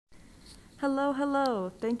Hello,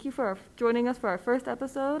 hello. Thank you for joining us for our first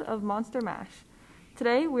episode of Monster Mash.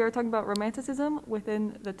 Today we are talking about romanticism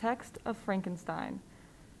within the text of Frankenstein.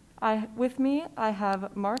 With me, I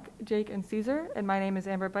have Mark, Jake, and Caesar, and my name is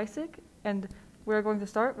Amber Bisick, and we're going to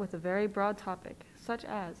start with a very broad topic, such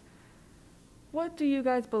as, what do you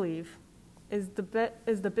guys believe is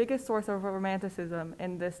the biggest source of romanticism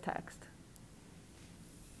in this text?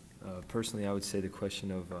 Personally, I would say the question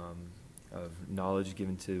of knowledge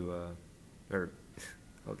given to,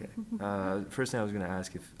 personally, I was going to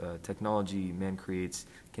ask if technology man creates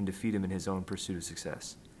can defeat him in his own pursuit of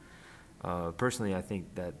success. Personally, I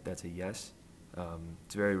think that's a yes.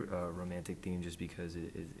 It's a very romantic theme just because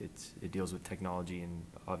it deals with technology, and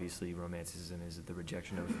obviously romanticism is the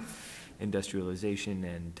rejection of industrialization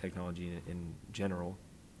and technology in general.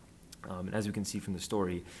 And as we can see from the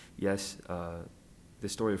story, yes, the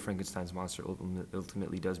story of Frankenstein's monster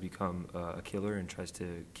ultimately does become a killer and tries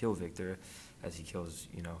to kill Victor as he kills,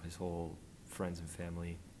 his whole friends and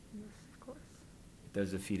family. Yes, of course. It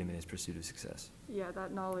does defeat him in his pursuit of success. Yeah,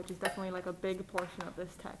 that knowledge is definitely like a big portion of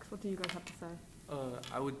this text. What do you guys have to say?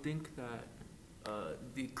 I would think that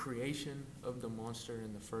the creation of the monster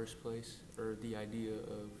in the first place, or the idea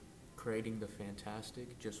of creating the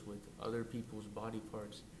fantastic just with other people's body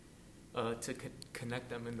parts, to connect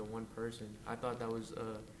them into one person, I thought that was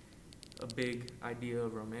a big idea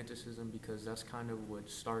of romanticism, because that's kind of what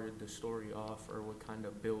started the story off, or what kind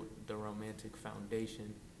of built the romantic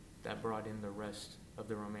foundation that brought in the rest of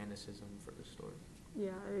the romanticism for the story.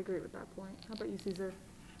 Yeah, I agree with that point. How about you, Caesar?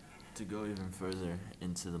 To go even further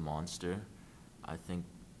into the monster, I think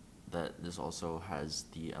that this also has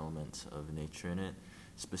the element of nature in it,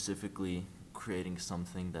 specifically creating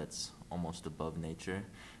something that's almost above nature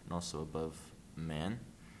and also above man,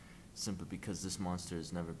 simply because this monster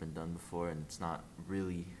has never been done before and it's not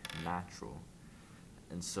really natural.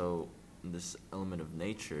 And so this element of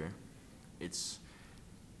nature, it's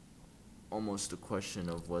almost a question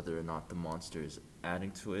of whether or not the monster is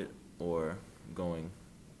adding to it or going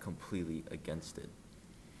completely against it.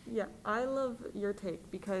 Yeah, I love your take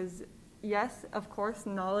because, yes, of course,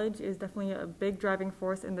 knowledge is definitely a big driving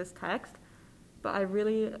force in this text, but I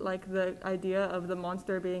really like the idea of the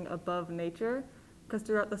monster being above nature, because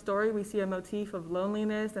throughout the story we see a motif of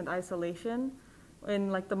loneliness and isolation,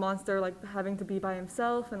 and like the monster like having to be by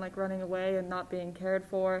himself and like running away and not being cared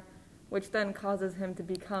for, which then causes him to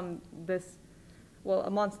become a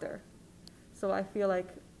monster. So I feel like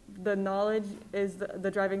the knowledge is the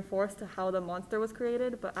driving force to how the monster was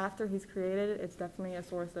created, but after he's created, it's definitely a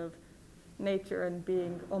source of nature and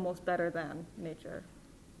being almost better than nature.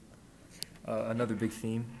 Another big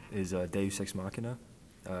theme is Deus Ex Machina,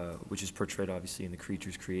 which is portrayed obviously in the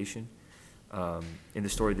creature's creation. In the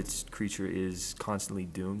story, this creature is constantly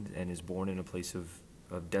doomed and is born in a place of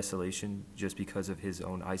desolation just because of his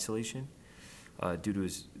own isolation. Due to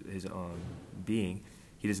his being,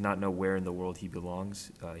 he does not know where in the world he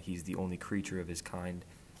belongs. He's the only creature of his kind,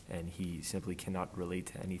 and he simply cannot relate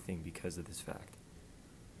to anything because of this fact.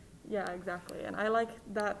 Yeah, exactly. And I like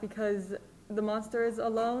that because the monster is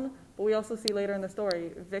alone, but we also see later in the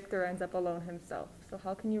story, Victor ends up alone himself. So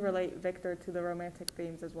how can you relate Victor to the romantic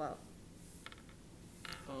themes as well?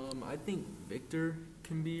 I think Victor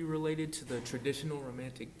can be related to the traditional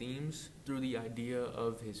romantic themes through the idea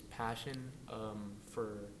of his passion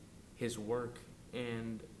for his work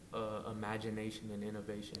and imagination and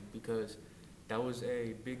innovation, because that was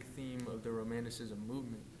a big theme of the Romanticism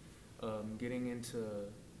movement, getting into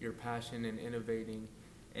your passion and innovating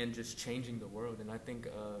and just changing the world. And I think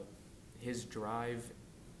his drive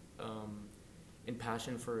and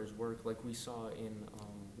passion for his work, like we saw in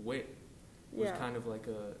Wit, was kind of like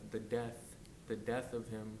the death of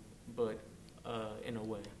him, but in a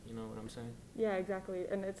way, you know what I'm saying? Yeah, exactly.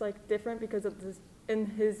 And it's like different because of this, in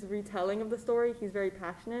his retelling of the story, he's very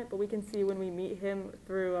passionate, but we can see when we meet him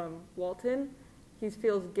through Walton, he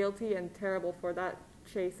feels guilty and terrible for that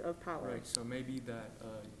chase of power. Right, so maybe that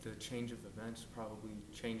the change of events probably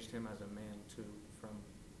changed him as a man too, from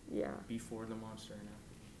before the monster and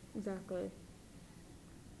after. Exactly.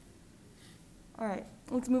 All right,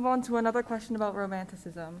 let's move on to another question about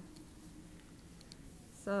romanticism.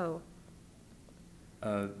 So,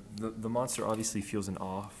 the monster obviously feels an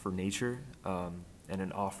awe for nature and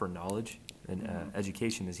an awe for knowledge and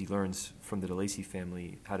education, as he learns from the DeLacy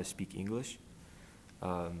family how to speak English.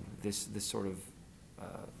 This sort of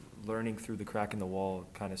learning through the crack in the wall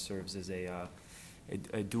kind of serves as a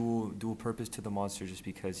dual purpose to the monster, just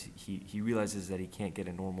because he realizes that he can't get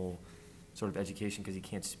a normal sort of education because he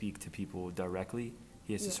can't speak to people directly.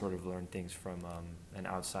 He has to sort of learn things from an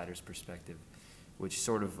outsider's perspective. which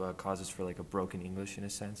sort of causes for like a broken English in a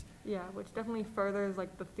sense. Yeah, which definitely furthers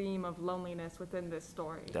like the theme of loneliness within this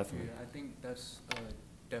story. Definitely. Yeah, I think that's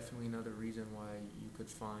definitely another reason why you could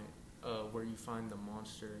find where you find the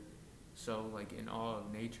monster so like in awe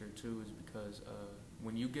of nature too, is because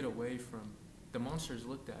when you get away from the monster's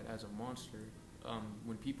looked at as a monster,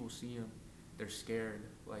 when people see him, they're scared.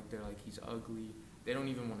 Like they're like, he's ugly. They don't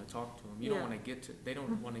even want to talk to him. You don't want to get to. They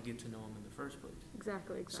don't want to get to know him in the first place.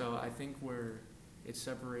 Exactly. So I think where it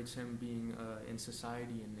separates him being in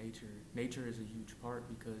society and nature. Nature is a huge part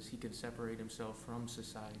because he can separate himself from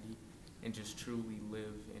society and just truly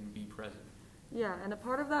live and be present. Yeah, and a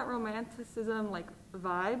part of that romanticism like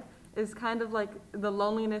vibe is kind of like the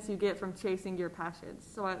loneliness you get from chasing your passions.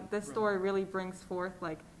 So this story really brings forth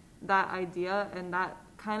like that idea and that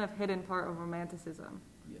kind of hidden part of romanticism.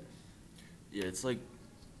 Yes. Yeah, it's like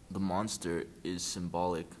the monster is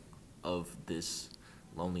symbolic of this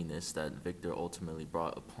loneliness that Victor ultimately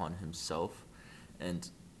brought upon himself, and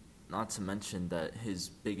not to mention that his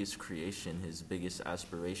biggest creation, his biggest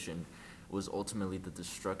aspiration was ultimately the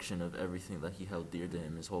destruction of everything that he held dear to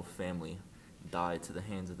him. His whole family died to the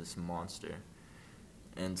hands of this monster.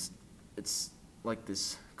 And it's like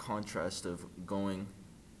this contrast of going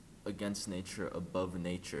against nature, above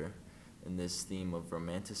nature, in this theme of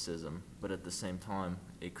romanticism, but at the same time,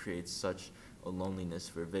 it creates such a loneliness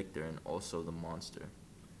for Victor and also the monster.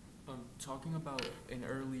 Talking about an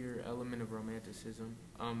earlier element of romanticism,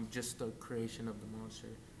 just the creation of the monster,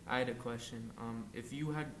 I had a question. If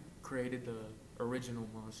you had created the original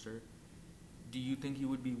monster, do you think you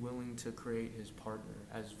would be willing to create his partner,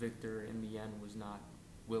 as Victor in the end was not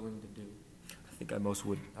willing to do? I think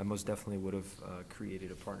I most definitely would have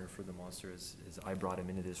created a partner for the monster as I brought him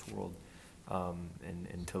into this world,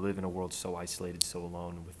 and to live in a world so isolated, so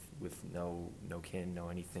alone, with no kin, no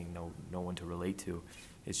anything, no one to relate to.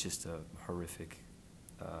 It's just a horrific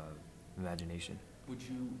imagination. Would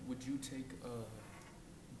you take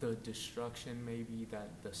the destruction maybe that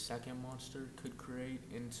the second monster could create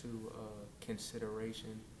into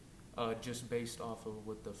consideration, just based off of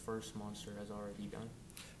what the first monster has already done?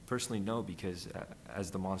 Personally, no, because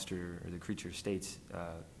as the monster or the creature states,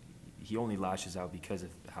 he only lashes out because of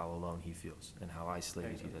how alone he feels and how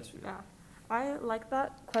isolated he does feel. Yeah, I like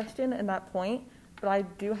that question and that point, but I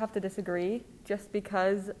do have to disagree just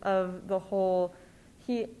because of the whole,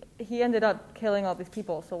 he ended up killing all these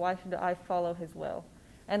people, so why should I follow his will?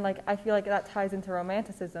 And like I feel like that ties into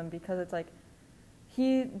romanticism because it's like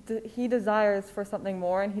he desires for something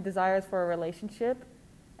more and he desires for a relationship,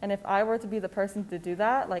 and if I were to be the person to do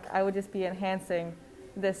that, like I would just be enhancing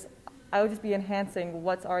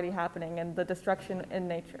what's already happening and the destruction in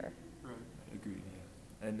nature. Right. I agree.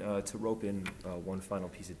 Yeah. And to rope in one final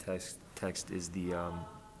piece of text is the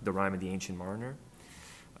rhyme of the Ancient Mariner.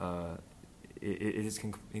 It is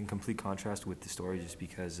in complete contrast with the story, just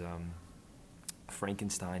because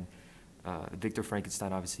Frankenstein, Victor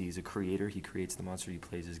Frankenstein, obviously is a creator. He creates the monster. He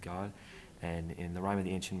plays as God. And in the rhyme of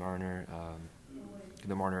the Ancient Mariner,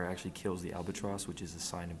 the mariner actually kills the albatross, which is a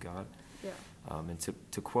sign of God. Yeah. And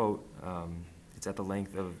to quote, it's at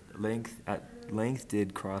length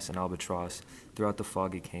did cross an albatross, throughout the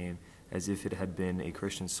fog it came, as if it had been a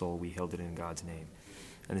Christian soul, we held it in God's name.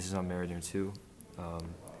 And this is on Mariner 2.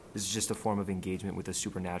 This is just a form of engagement with the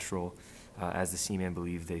supernatural. As the seamen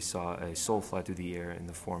believed, they saw a soul fly through the air in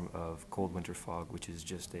the form of cold winter fog, which is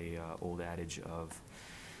just a old adage of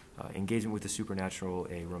engagement with the supernatural,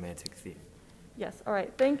 a romantic theme. Yes, all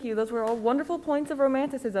right, thank you. Those were all wonderful points of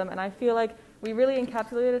romanticism, and I feel like we really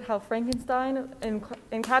encapsulated how Frankenstein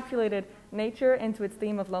encapsulated nature into its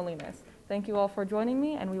theme of loneliness. Thank you all for joining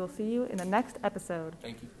me, and we will see you in the next episode.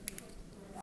 Thank you.